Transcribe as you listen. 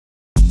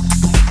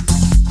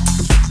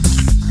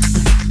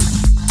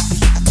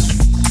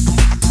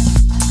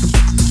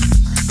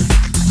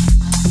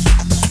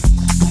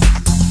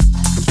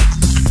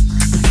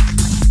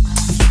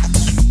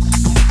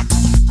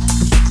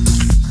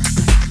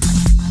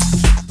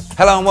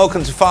Hello and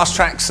welcome to Fast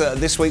Tracks.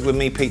 This week with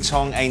me, Pete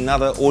Tong,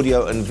 another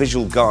audio and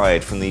visual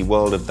guide from the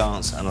world of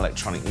dance and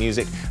electronic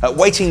music.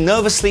 Waiting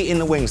nervously in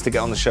the wings to get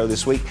on the show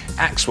this week,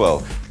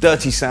 Axwell,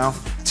 Dirty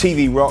South,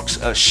 TV Rocks,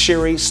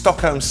 Shri,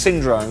 Stockholm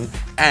Syndrome,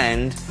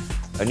 and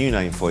a new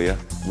name for you,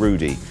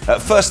 Rudy.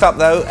 First up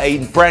though,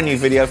 a brand new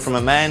video from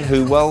a man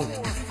who, well,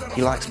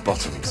 he likes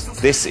bottoms.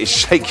 This is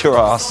Shake Your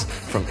Ass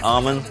from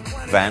Armand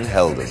Van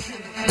Helden.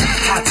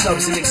 Hot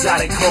tubs and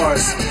exotic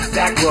cars,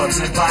 back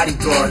rubs and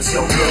bodyguards.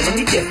 Yo girl, let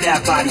me get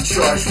that body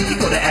charged. We can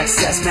go to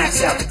excess,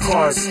 max out the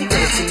cars. You go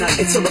tonight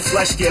until the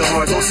flesh get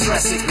hard. Don't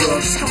stress it,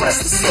 girl, just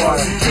caress the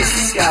stars. Kiss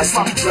the skies,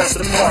 while we dress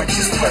for the party.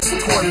 Just press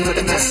record and let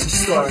the message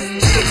start.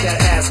 Shake that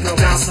ass, girl,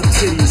 bounce some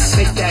titties.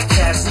 Make that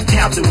cash,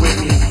 count it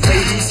with me.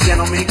 Ladies,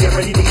 gentlemen, get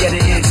ready to get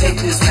it in. Take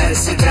this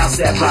medicine, bounce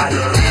that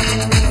body.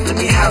 Let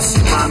me house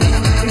you, mommy.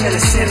 You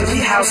medicine, let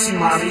me house you,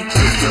 mommy.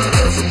 Take that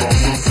ass and bounce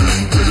some fish.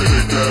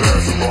 Take that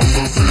ass and bounce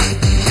some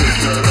fish.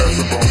 Take that ass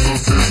and bounce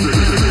some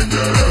fish. Take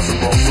that ass and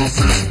bounce some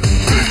fish.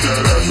 Take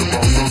that ass and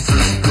bounce some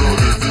fish. Girl,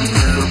 if you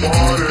need a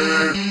body.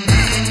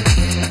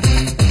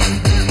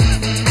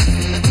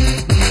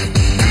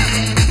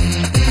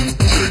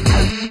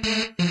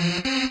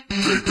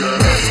 Take that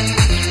ass.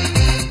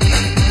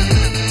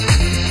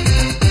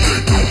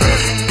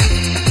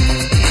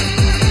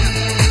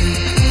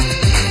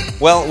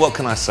 Well, what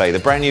can I say? The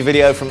brand new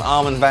video from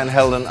Armand Van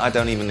Helden, I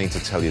don't even need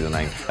to tell you the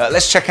name.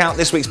 Let's check out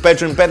this week's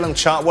Bedroom Bedlam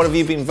chart. What have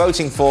you been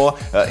voting for?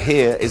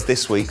 Here is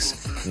this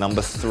week's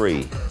number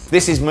 3.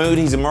 This is Mood.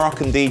 He's a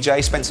Moroccan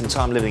DJ, spent some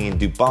time living in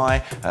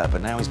Dubai,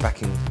 but now he's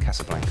back in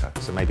Casablanca,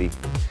 so maybe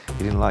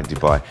he didn't like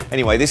Dubai.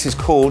 Anyway, this is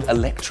called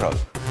Electro.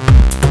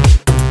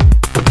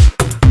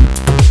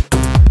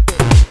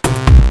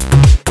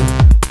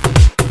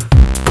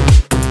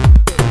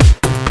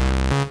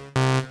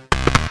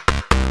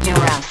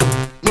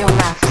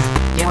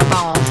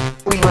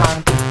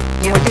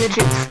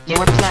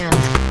 Your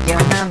plans,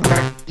 your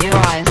number, your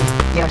eyes,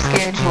 your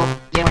schedule,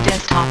 your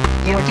desktop,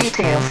 your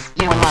details,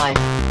 your life.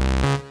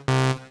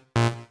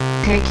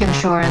 Take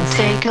insurance,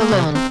 take a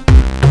loan.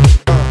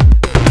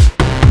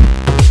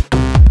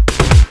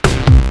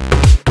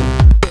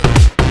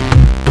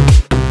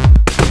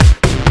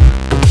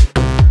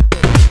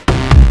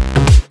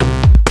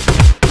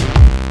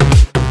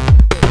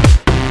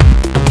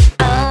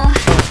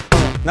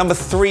 Number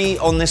 3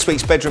 on this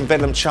week's Bedroom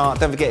Bedlam chart.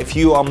 Don't forget, if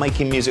you are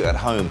making music at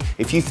home,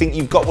 if you think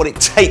you've got what it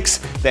takes,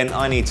 then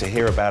I need to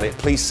hear about it.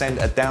 Please send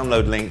a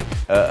download link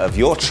of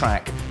your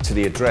track to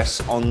the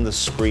address on the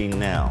screen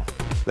now.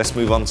 Let's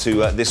move on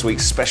to this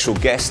week's special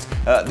guest.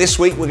 This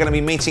week we're going to be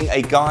meeting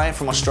a guy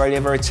from Australia,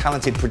 a very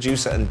talented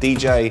producer and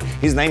DJ.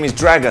 His name is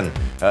Dragon,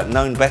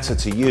 known better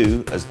to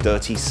you as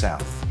Dirty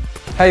South.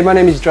 Hey, my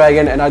name is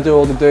Dragon and I do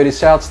all the Dirty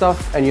South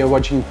stuff, and you're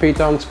watching Pete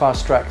Tong's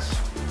Fast Tracks.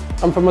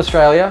 I'm from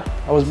Australia.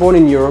 I was born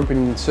in Europe,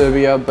 in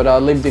Serbia, but I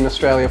lived in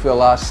Australia for the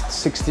last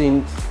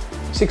 16,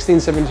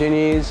 17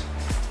 years.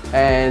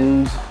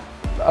 And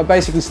I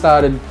basically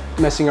started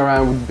messing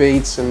around with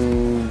beats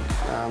and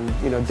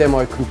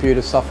demo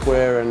computer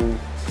software and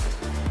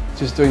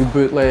just doing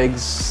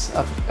bootlegs.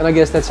 And I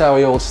guess that's how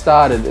it all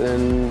started.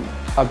 And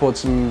I bought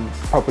some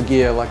proper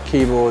gear like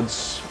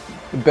keyboards,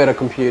 better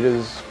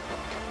computers,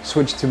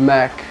 switched to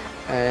Mac,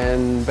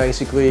 and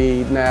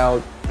basically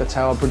now that's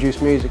how I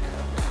produce music.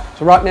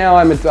 So right now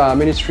I'm at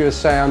Ministry of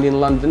Sound in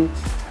London.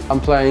 I'm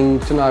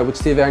playing tonight with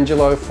Steve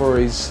Angelo for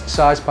his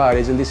size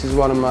parties, and this is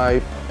one of my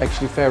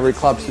actually favourite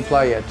clubs to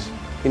play at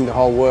in the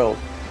whole world.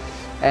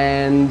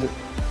 And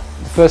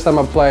the first time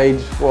I played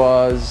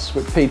was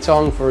with Pete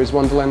Tong for his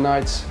Wonderland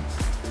Nights.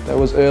 That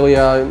was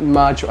earlier in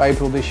March or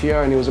April this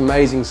year, and it was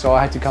amazing, so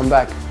I had to come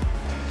back.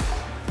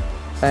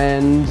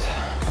 And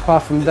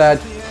apart from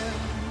that,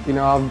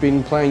 I've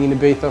been playing in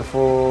Ibiza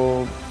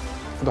for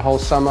the whole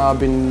summer. I've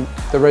been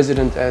the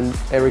resident at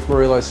Eric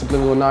Murillo's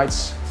Subliminal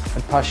Nights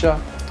at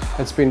Pasha.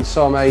 It's been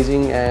so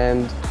amazing,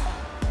 and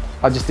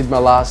I just did my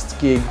last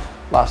gig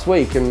last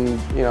week, and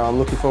I'm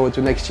looking forward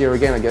to next year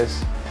again, I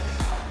guess.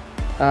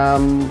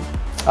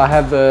 I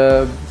have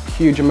a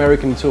huge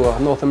American tour,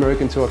 North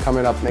American tour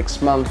coming up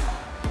next month,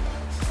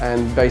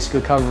 and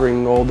basically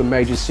covering all the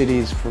major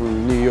cities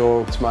from New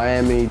York to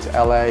Miami to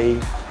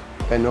LA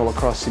and all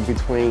across in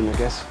between, I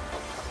guess.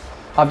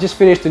 I've just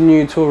finished a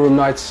new Tour Room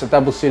Nights, a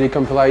double CD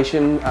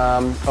compilation.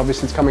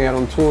 Obviously it's coming out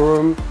on Tour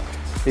Room.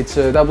 It's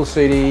a double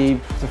CD.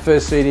 The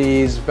first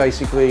CD is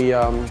basically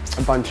a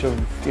bunch of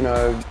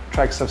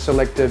tracks I've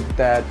selected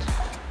that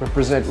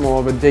represent more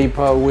of a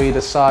deeper,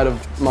 weirder side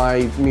of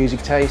my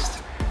music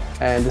taste.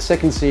 And the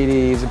second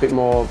CD is a bit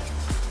more,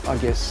 I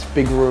guess,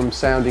 big room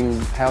sounding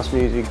house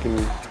music, and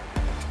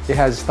it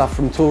has stuff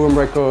from Tour Room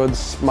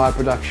Records, my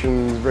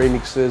productions,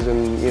 remixes,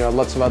 and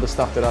lots of other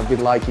stuff that I've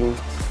been liking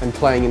and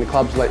playing in the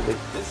clubs lately.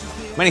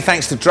 Many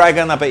thanks to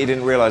Dragon. I bet you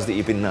didn't realise that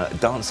you've been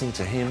dancing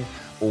to him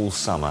all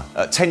summer.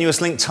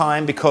 Tenuous link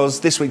time, because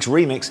this week's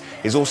remix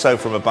is also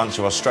from a bunch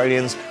of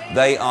Australians.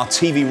 They are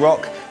TV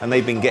Rock, and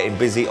they've been getting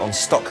busy on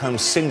Stockholm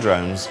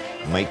Syndrome's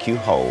Make You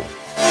Whole.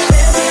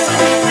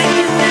 Make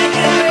you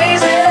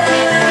crazy.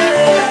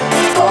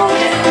 Hold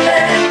it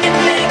back and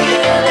make you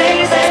lazy.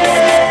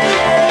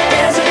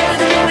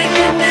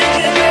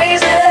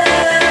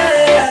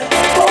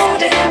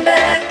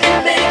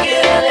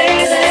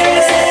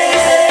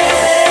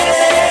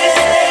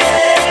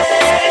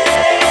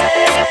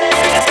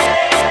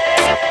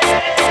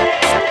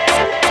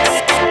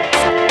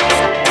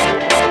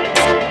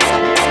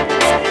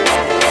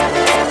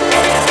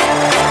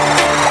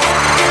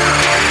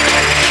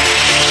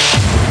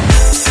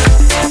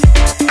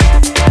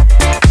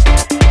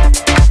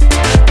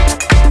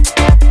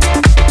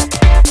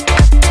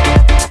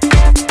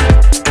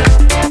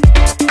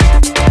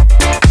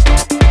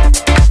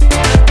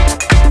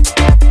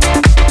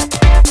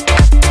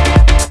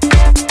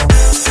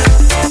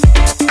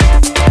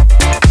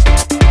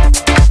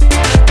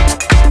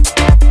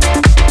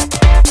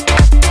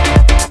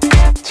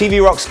 TV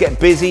Rocks get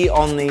busy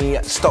on the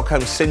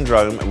Stockholm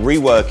Syndrome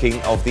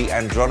reworking of the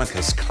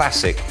Andronicus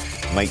classic,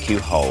 Make You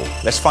Whole.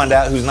 Let's find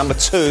out who's number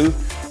 2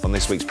 on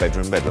this week's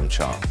Bedroom Bedlam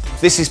chart.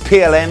 This is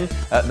PLM.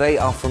 They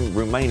are from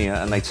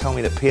Romania, and they tell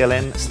me that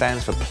PLM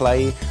stands for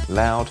Play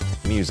Loud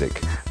Music.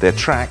 Their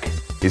track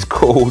is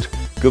called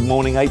Good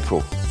Morning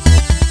April.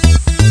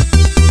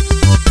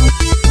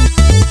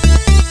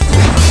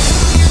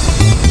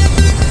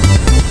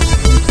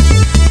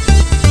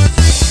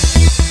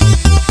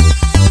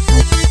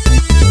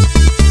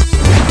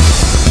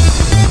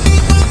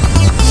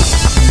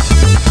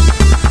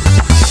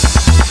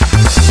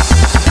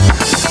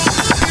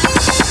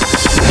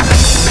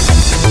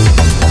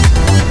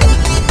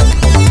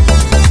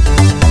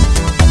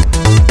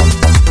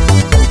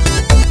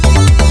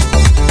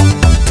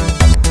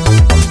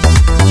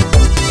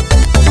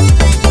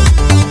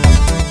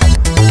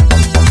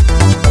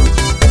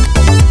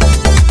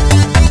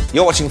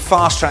 You're watching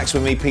Fast Tracks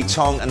with me, Pete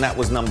Tong, and that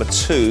was number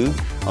 2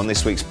 on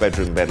this week's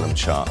Bedroom Bedlam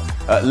chart.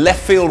 Left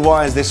field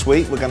wise this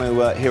week, we're going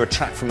to hear a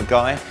track from a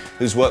guy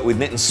who's worked with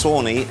Nitin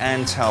Sawhney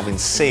and Talvin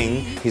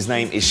Singh. His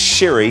name is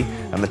Shri,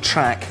 and the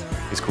track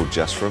is called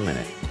Just For A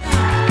Minute.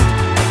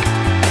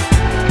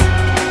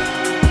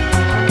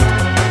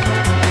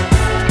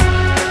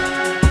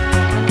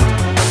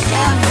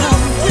 I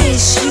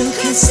wish you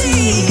could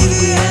see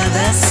the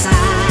other side.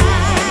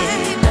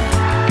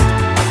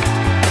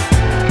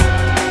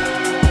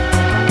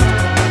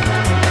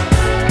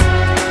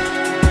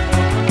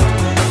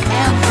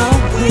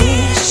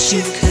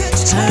 You could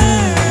turn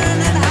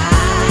and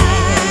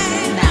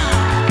hide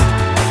now.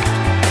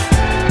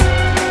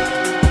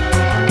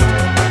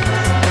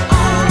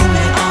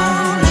 Only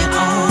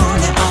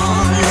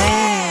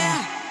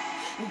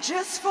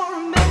just for a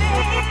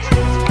minute.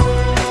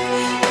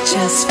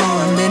 Just for a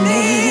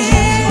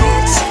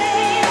minute.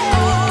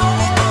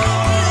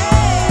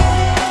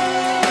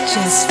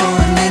 Just for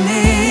a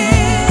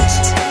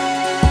minute.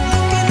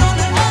 Looking on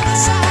the other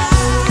side.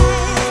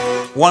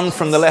 One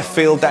from the left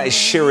field, that is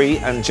Shri,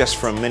 and Just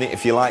For A Minute.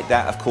 If you like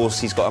that, of course,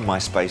 he's got a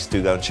MySpace.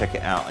 Do go and check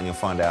it out, and you'll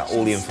find out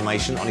all the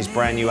information on his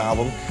brand new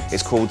album.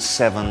 It's called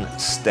 7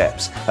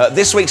 Steps.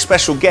 This week's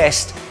special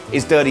guest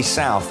is Dirty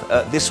South.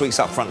 This week's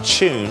upfront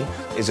tune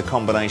is a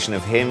combination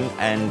of him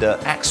and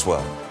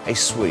Axwell, a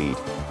Swede.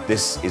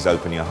 This is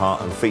Open Your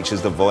Heart and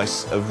features the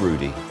voice of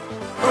Rudy.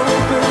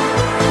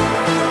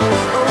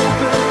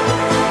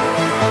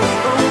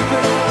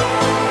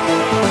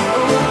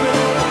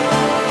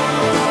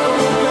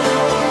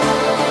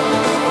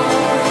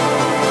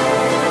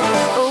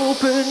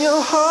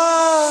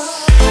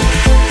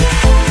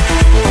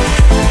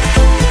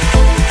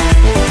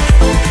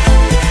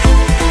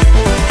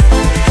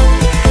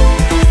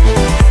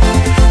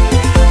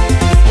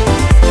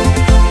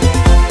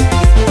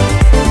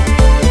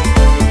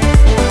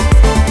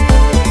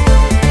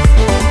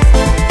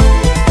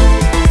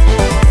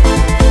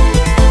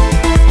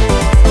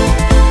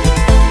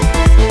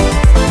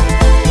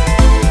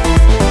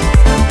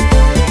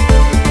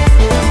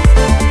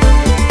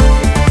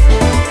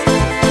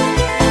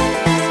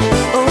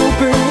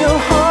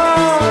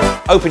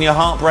 Open Your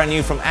Heart, brand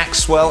new from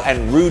Axwell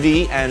and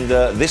Rudy, and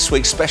this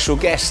week's special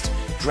guest,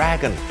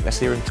 Dragon. Let's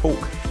hear him talk.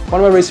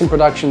 One of my recent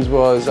productions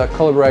was a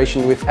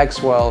collaboration with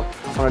Axwell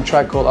on a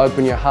track called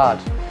Open Your Heart.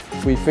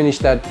 We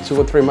finished that 2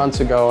 or 3 months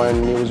ago,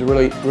 and it was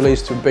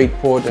released to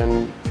Beatport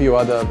and a few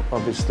other,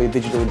 obviously,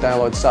 digital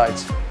download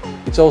sites.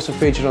 It's also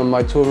featured on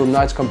my Tour Room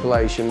Nights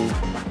compilation,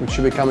 which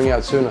should be coming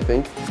out soon, I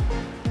think.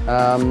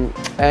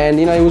 And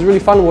you know, it was really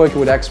fun working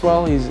with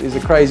Axwell. He's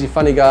a crazy,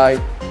 funny guy.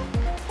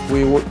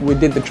 We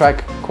did the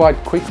track quite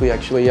quickly,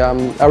 actually.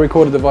 I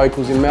recorded the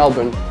vocals in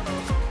Melbourne.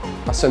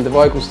 I sent the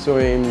vocals to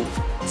him.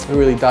 He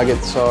really dug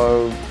it.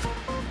 So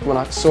when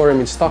I saw him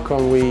in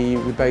Stockholm, we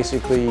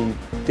basically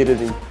did it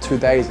in 2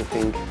 days, I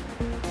think.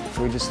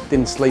 We just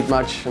didn't sleep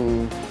much,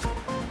 and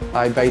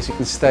I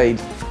basically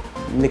stayed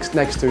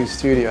next to his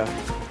studio.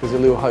 It was a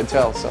little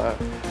hotel, so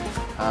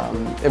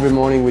every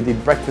morning we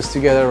did breakfast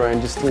together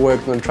and just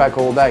worked on the track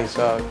all day.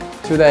 So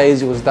 2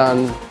 days it was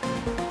done.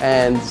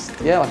 And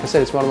yeah, like I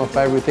said, it's one of my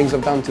favourite things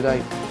I've done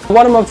today.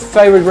 One of my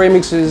favourite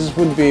remixes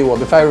would be, well,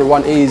 the favourite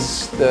one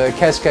is the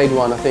Cascade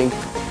one, I think,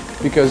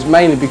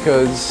 mainly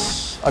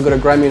because I got a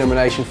Grammy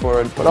nomination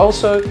for it, but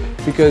also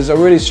because I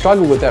really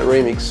struggled with that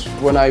remix.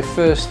 When I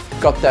first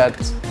got that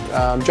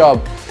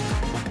job,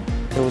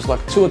 it was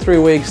like 2 or 3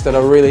 weeks that I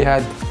really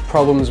had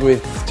problems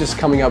with just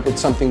coming up with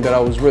something that I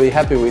was really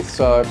happy with.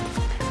 So,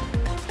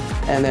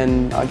 and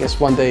then I guess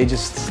one day it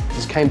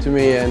just came to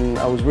me, and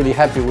I was really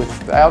happy with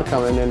the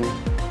outcome, and then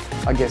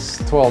I guess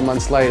 12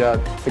 months later,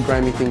 the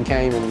Grammy thing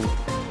came, and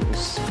it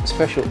was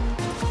special.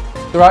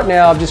 So right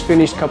now I've just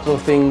finished a couple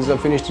of things.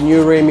 I've finished a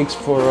new remix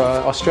for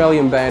an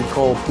Australian band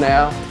called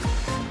Phonat.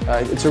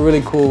 It's a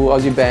really cool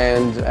Aussie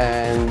band,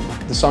 and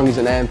the song is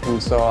an anthem,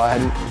 so I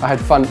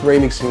had fun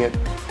remixing it.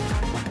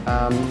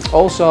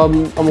 Also,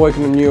 I'm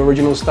working on new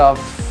original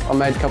stuff. I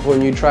made a couple of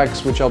new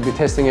tracks which I'll be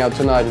testing out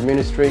tonight at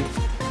Ministry.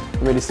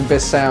 I mean, it's the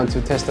best sound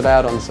to test it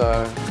out on,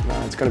 so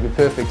it's going to be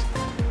perfect.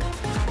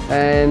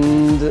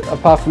 And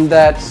apart from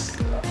that,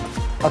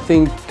 I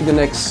think in the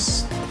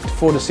next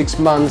 4 to 6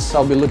 months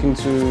I'll be looking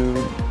to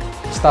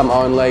start my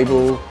own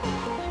label,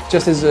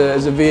 just as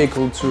a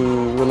vehicle to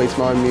release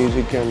my own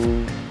music,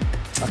 and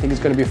I think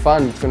it's going to be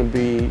fun. It's going to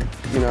be,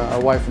 you know, a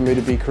way for me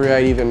to be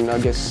creative and I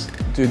guess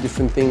do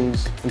different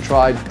things and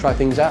try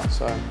things out.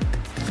 So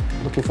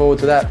looking forward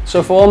to that.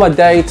 So for all my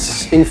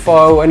dates,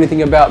 info,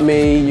 anything about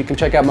me, you can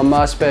check out my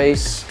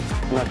MySpace,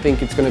 and I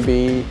think it's going to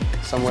be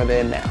somewhere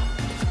there now.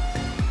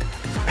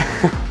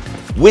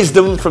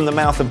 Wisdom from the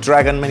mouth of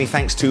Dragon. Many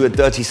thanks to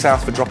Dirty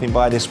South for dropping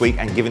by this week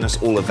and giving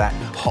us all of that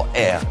hot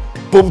air.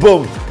 Boom,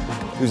 boom.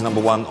 Who's number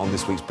 1 on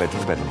this week's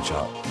Bedroom Bedlam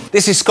chart?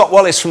 This is Scott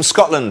Wallace from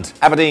Scotland,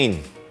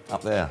 Aberdeen,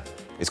 up there.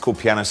 It's called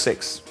Piano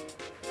 6.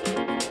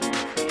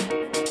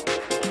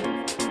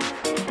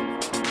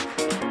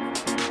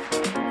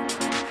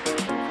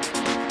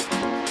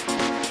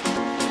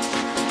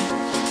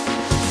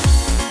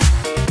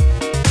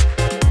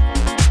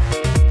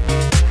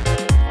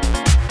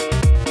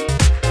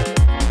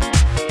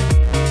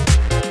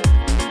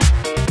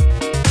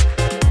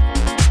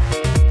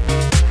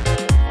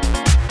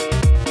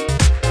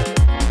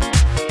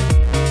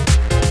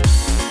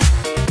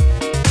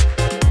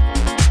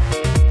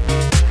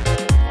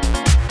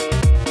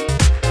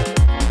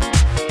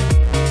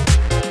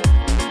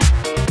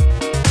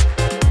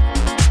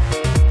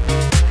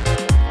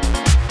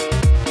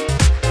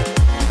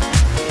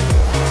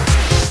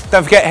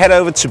 Don't forget, head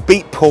over to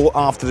Beatport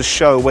after the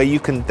show where you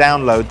can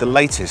download the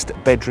latest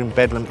Bedroom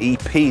Bedlam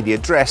EP. The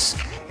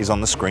address is on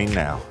the screen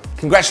now.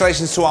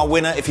 Congratulations to our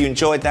winner. If you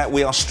enjoyed that,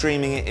 we are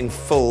streaming it in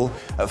full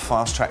at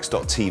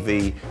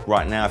fasttracks.tv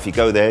right now. If you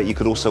go there, you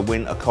could also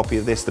win a copy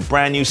of this, the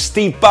brand new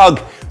Steve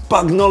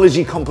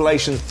Bugnology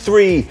Compilation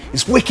 3.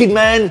 It's wicked,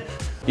 man.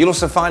 You'll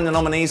also find the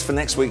nominees for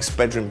next week's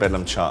Bedroom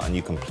Bedlam chart, and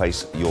you can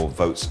place your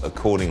votes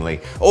accordingly.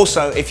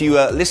 Also, if you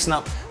listen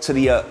up to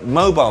the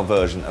mobile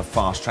version of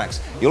Fast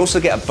Tracks, you'll also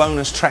get a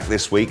bonus track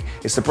this week.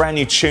 It's the brand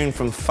new tune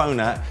from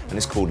Phonat, and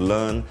it's called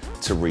Learn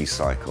to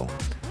Recycle.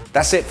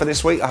 That's it for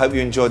this week. I hope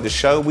you enjoyed the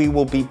show. We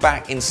will be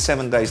back in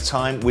 7 days'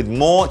 time with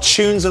more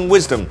tunes and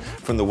wisdom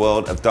from the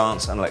world of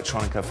dance and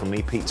electronica. From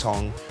me, Pete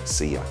Tong.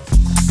 See ya.